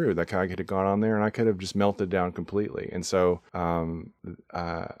have been true. That guy could have gone on there, and I could have just melted down completely. And so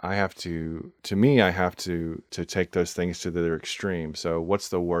I have to take those things to their extreme. So what's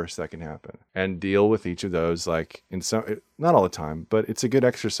the worst that can happen, and deal with each of those, like in some, not all the time, but it's a good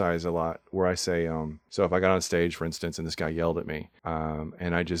exercise a lot, where I say, so if I got on stage, for instance, and this guy yelled at me,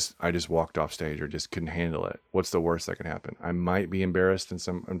 and I just walked off stage or just couldn't handle it, what's the worst that can happen? I might be embarrassed in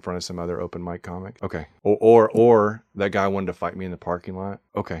front of some other open mic comic. Okay. Or that guy wanted to fight me in the parking lot.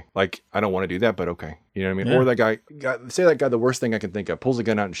 Okay. Like, I don't want to do that, but okay. You know what I mean? Yeah. Or that guy, the worst thing I can think of, pulls a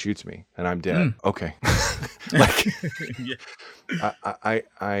gun out and shoots me and I'm dead. Okay. Like,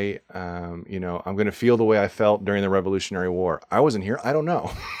 I'm going to feel the way I felt during the Revolutionary War. I wasn't here. I don't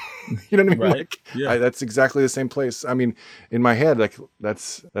know. You know what I mean? Right. Yeah. That's exactly the same place. I mean, in my head, like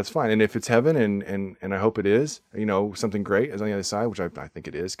that's fine. And if it's heaven, and I hope it is, something great is on the other side, which I think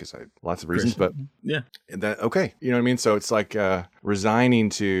it is, because I lots of reasons. But yeah, that okay. You know what I mean? So it's like resigning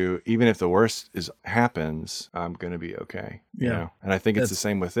to, even if the worst happens, I'm gonna be okay. You know? And I think it's the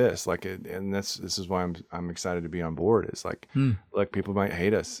same with this. Like, and this is why I'm excited to be on board. Is like, look, people might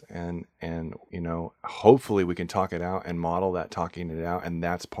hate us, and hopefully we can talk it out and model that talking it out, and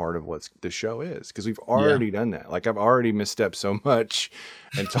that's part of what the show is, because we've already done that. Like, I've already misstepped so much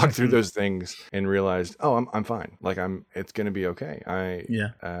and talked through those things and realized, I'm fine. Like, it's going to be okay.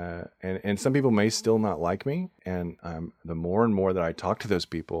 And some people may still not like me. And the more and more that I talk to those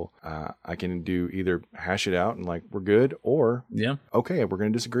people, I can do either hash it out and like, we're good, or okay, we're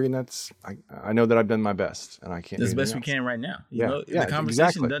going to disagree. And I know that I've done my best, and I can't do the best we can right now. The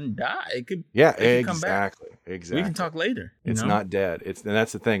conversation doesn't die. It could come back. Exactly. We can talk later. It's not dead. And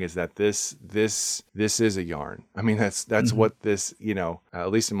that's the thing, is that this is a yarn. I mean, that's what this,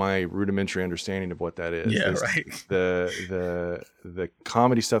 at least in my rudimentary understanding of what that is. Yeah, right. The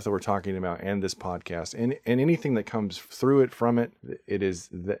comedy stuff that we're talking about, and this podcast, and anything that comes through it, from it, it is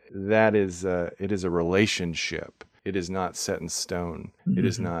a relationship. it is not set in stone. It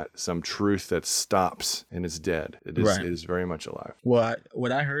is not some truth that stops and is dead. It is very much alive. Well,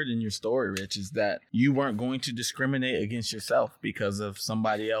 what I heard in your story, Rich, is that you weren't going to discriminate against yourself because of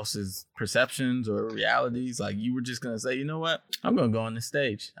somebody else's perceptions or realities. Like, you were just going to say, you know what? I'm going to go on the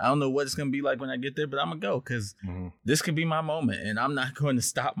stage. I don't know what it's going to be like when I get there, but I'm going to go because this could be my moment and I'm not going to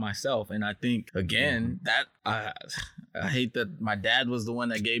stop myself. And I think, again, that I hate that my dad was the one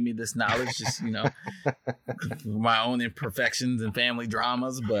that gave me this knowledge, just, my own imperfections and family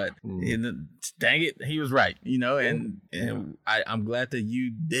dramas, but dang it, he was right, and I'm glad that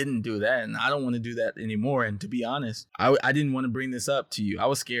you didn't do that. And I don't want to do that anymore. And to be honest, I didn't want to bring this up to you. I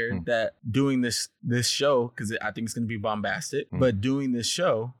was scared that doing this show, because I think it's going to be bombastic, but doing this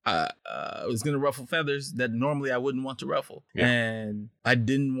show, it was going to ruffle feathers that normally I wouldn't want to ruffle. Yeah. And I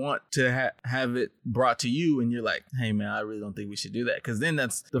didn't want to have it brought to you and you're like, hey man, I really don't think we should do that. Because then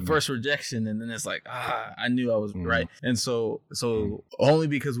that's the first rejection. And then it's like, I knew I was right. And so only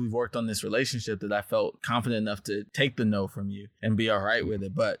because we've worked on this relationship that I felt confident enough to take the no from you and be all right with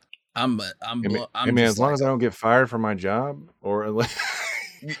it. But I'm as long as I don't get fired from my job or like,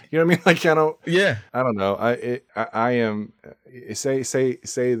 you know what I mean? Like, I don't know. I am, say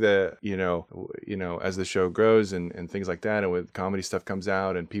that, as the show grows and things like that, and with comedy stuff comes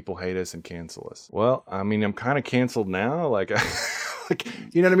out and people hate us and cancel us. Well, I mean, I'm kind of canceled now. Like,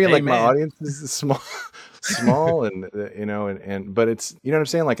 you know what I mean? Hey, like man. My audience is small and but it's, you know what I'm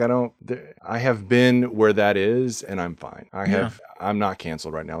saying? Like, I have been where that is and I'm fine. I'm not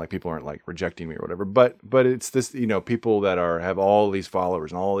canceled right now. Like, people aren't like rejecting me or whatever, but it's this, people that have all these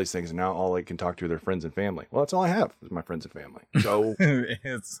followers and all these things. And now all I can talk to are their friends and family. Well, that's all I have is my friends and family. So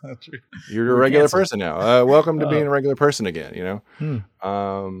it's so true. You're a regular person now. Welcome to being a regular person again,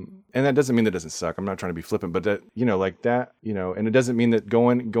 and that doesn't mean that doesn't suck. I'm not trying to be flippant, but that, like that, and it doesn't mean that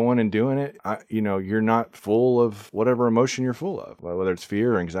going and doing it, you're not full of whatever emotion you're full of, whether it's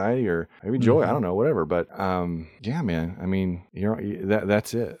fear or anxiety or maybe joy, I don't know, whatever. But, yeah, man, I mean,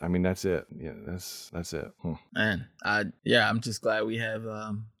 that's it. I mean, that's it. Yeah, that's it. Man, I'm just glad we have,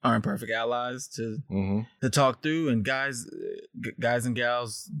 our imperfect allies to talk through, and guys and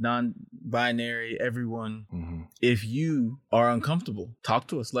gals, non-binary, everyone, if you are uncomfortable, talk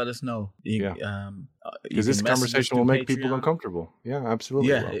to us, let us know. Because this conversation will make people uncomfortable. Yeah, absolutely.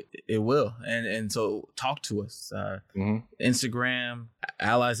 Yeah, it will. And so talk to us. Instagram,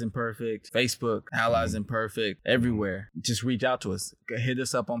 Allies Imperfect, Facebook, Allies Imperfect, everywhere. Just reach out to us. Hit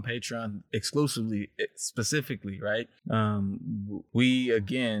us up on Patreon specifically, right? We,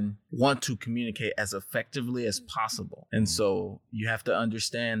 again, want to communicate as effectively as possible. And so you have to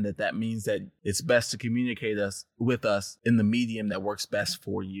understand that means that it's best to communicate with us in the medium that works best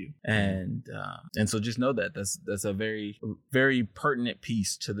for you. And so just know that that's a very, very pertinent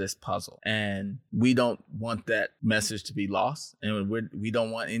piece to this puzzle. And we don't want that message to be lost. And we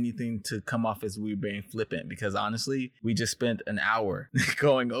don't want anything to come off as we're being flippant, because honestly, we just spent an hour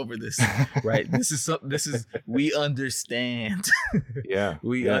going over this, right? This is we understand. Yeah.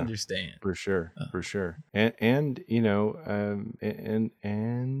 We understand. For sure. And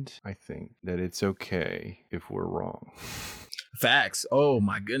I think that it's okay if we're wrong. Facts. Oh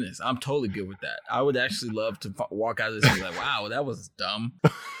my goodness. I'm totally good with that. I would actually love to walk out of this and be like, wow, that was dumb.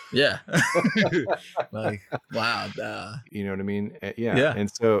 Yeah. Like, wow. You know what I mean? Yeah. And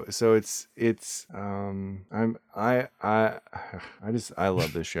so it's I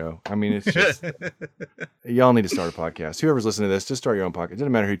love this show. I mean, it's just, y'all need to start a podcast. Whoever's listening to this, just start your own podcast. It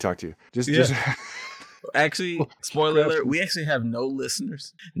doesn't matter who you talk to. Just Actually, spoiler alert, we actually have no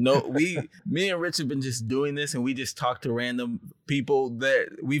listeners. Me and Rich have been just doing this, and we just talk to random people that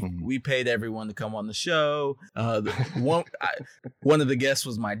we paid everyone to come on the show. One of the guests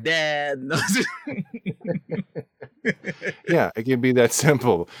was my dad. Yeah, it can be that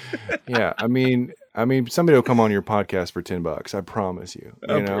simple. Yeah, I mean, somebody will come on your podcast for $10. I promise you.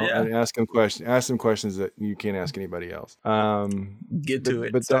 And ask them questions that you can't ask anybody else. Get to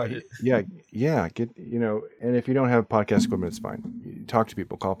it. But get and if you don't have podcast equipment, it's fine. Talk to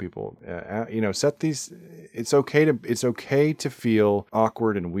people, call people. Set these. It's okay to feel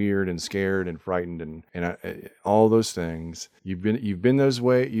awkward and weird and scared and frightened and all those things. You've been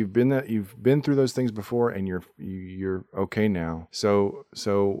through those things before, and you're okay now. So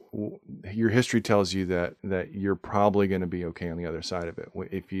your history tells you that you're probably going to be okay on the other side of it.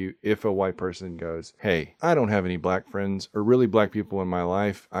 If a white person goes, hey, I don't have any black friends or really black people in my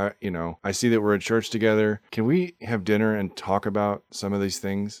life. I see that we're at church together. Can we have dinner and talk about some of these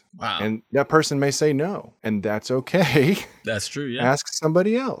things? Wow. And that person may say no. and that's okay. That's true. Yeah. Ask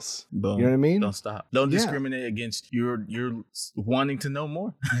somebody else. Boom. You know what I mean? Don't stop. Don't discriminate against you're wanting to know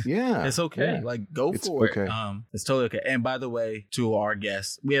more. Yeah. It's okay. Yeah. Like go for it. It's totally okay. And by the way, to our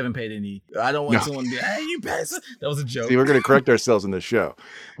guests, we haven't paid any. I don't want someone to be, hey, you paid. That was a joke. See, we're going to correct ourselves in the show.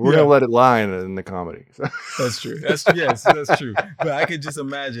 We're going to let it lie in the comedy. That's true. That's true. But I could just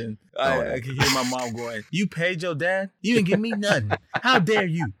imagine. I could hear my mom going, "You paid your dad? You didn't give me nothing. How dare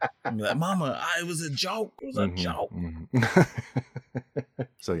you?" I'm like, "Mama, it was a joke. It was a joke."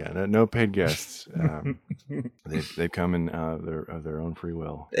 So yeah, no paid guests. They've come in of their own free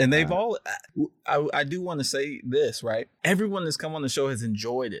will, and they've all. I do want to say this, right? Everyone that's come on the show has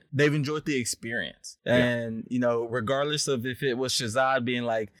enjoyed it. They've enjoyed the experience, and regardless of if it was Shazad being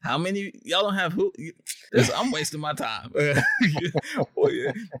like, "How many y'all don't have who?" I'm wasting my time.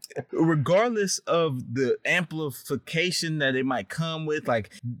 Regardless of the amplification that it might come with,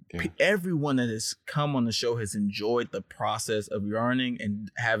 everyone that has come on the show has enjoyed the process of learning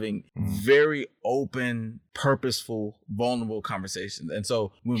and having very open, purposeful, vulnerable conversations. And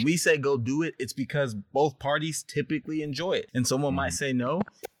so when we say go do it, it's because both parties typically enjoy it. And someone might say no,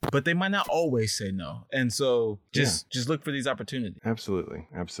 but they might not always say no. And so just look for these opportunities. Absolutely.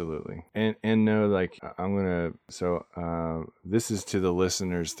 And know, like, I'm going to, this is to the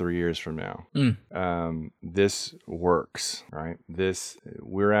listeners 3 years from now. This works, right?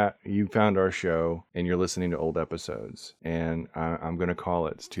 You found our show and you're listening to old episodes, and I'm going to call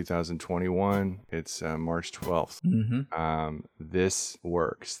it. It's 2021. It's March 12th. This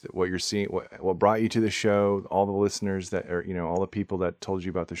works. What you're seeing, what brought you to the show, all the listeners that are, all the people that told you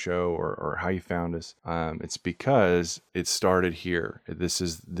about the show or how you found us, it's because it started here. This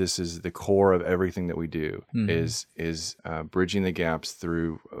is the core of everything that we do, is bridging the gaps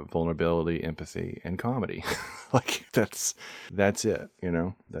through vulnerability, empathy, and comedy. Like that's it.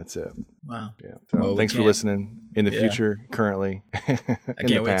 That's it. Wow. Yeah. So thanks for listening. In the future, currently, I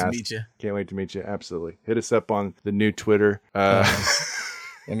can't wait to meet you. Can't wait to meet you. Absolutely. Hit us up on the new Twitter.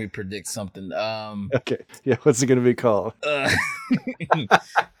 Let me predict something. Okay. Yeah. What's it going to be called?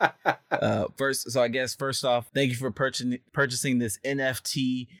 First off, thank you for purchasing this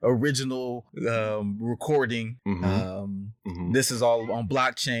NFT original recording. This is all on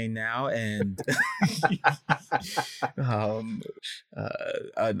blockchain now, and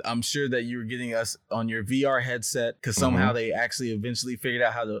I'm sure that you're getting us on your VR headset because somehow they actually eventually figured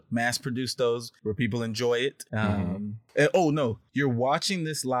out how to mass produce those where people enjoy it. You're watching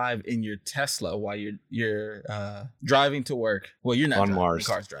this live in your Tesla while you're driving to work. Well, you're not on driving, Mars.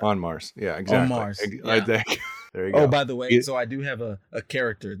 The car's driving. On Mars, yeah, exactly. On Mars, I think. There you go. Oh, by the way, so I do have a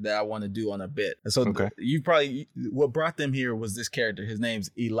character that I want to do on a bit. So what brought them here was this character. His name's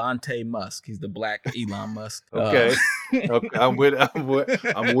Elante Musk. He's the black Elon Musk. Okay. Okay. I'm with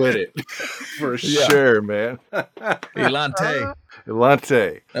it for sure, man. Elante.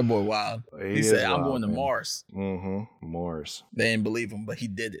 That boy wild. He said, "I'm going to Mars." Mars. They didn't believe him, but he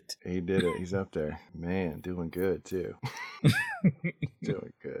did it. He did it. He's up there, man. Doing good too.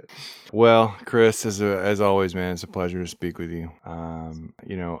 Doing good. Well, Chris, as always, man, it's a pleasure to speak with you.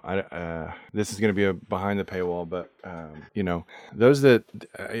 This is going to be a behind the paywall, but those that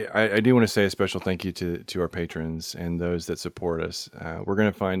I do want to say a special thank you to our patrons and those that support us. We're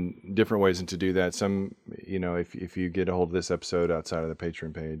going to find different ways to do that. Some, if you get a hold of this episode outside of the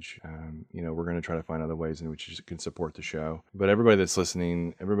Patreon page, we're going to try to find other ways in which you can support the show. But everybody that's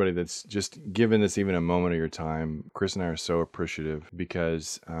listening, everybody that's just given this even a moment of your time, Chris and I are so appreciative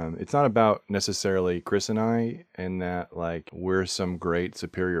because it's not about necessarily Chris and I and that like we're some great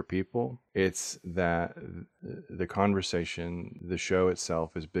superior people. It's that the conversation, the show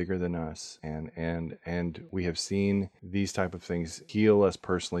itself is bigger than us, and we have seen these type of things heal us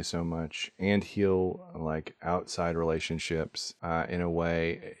personally so much and heal like outside relationships in a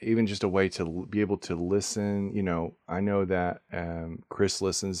way, even just a way to be able to listen. I know that Chris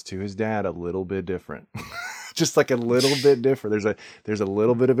listens to his dad a little bit different. Just like a little bit different. There's a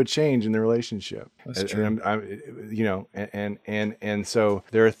little bit of a change in the relationship. That's true. And so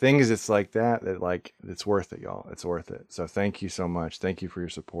there are things that's like that like it's worth it, y'all. It's worth it. So thank you so much. Thank you for your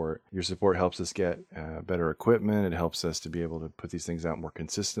support. Your support helps us get better equipment. It helps us to be able to put these things out more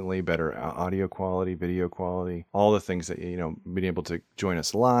consistently, better audio quality, video quality, all the things that being able to join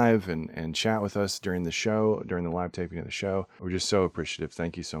us live and chat with us during the show, during the live taping of the show. We're just so appreciative.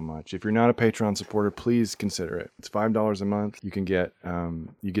 Thank you so much. If you're not a Patreon supporter, please consider consider it. It's $5 a month. You can get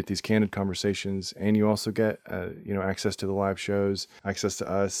you get these candid conversations, and you also get access to the live shows, access to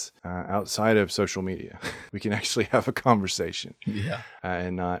us outside of social media. We can actually have a conversation,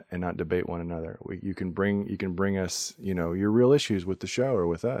 and not debate one another. You can bring us your real issues with the show or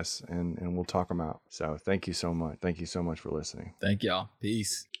with us, and we'll talk them out. So thank you so much. Thank you so much for listening. Thank y'all.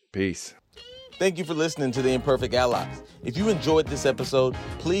 Peace. Thank you for listening to The Imperfect Allies. If you enjoyed this episode,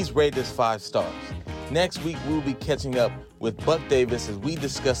 please rate us 5 stars. Next week, we'll be catching up with Buck Davis as we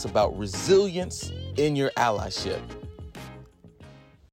discuss about resilience in your allyship.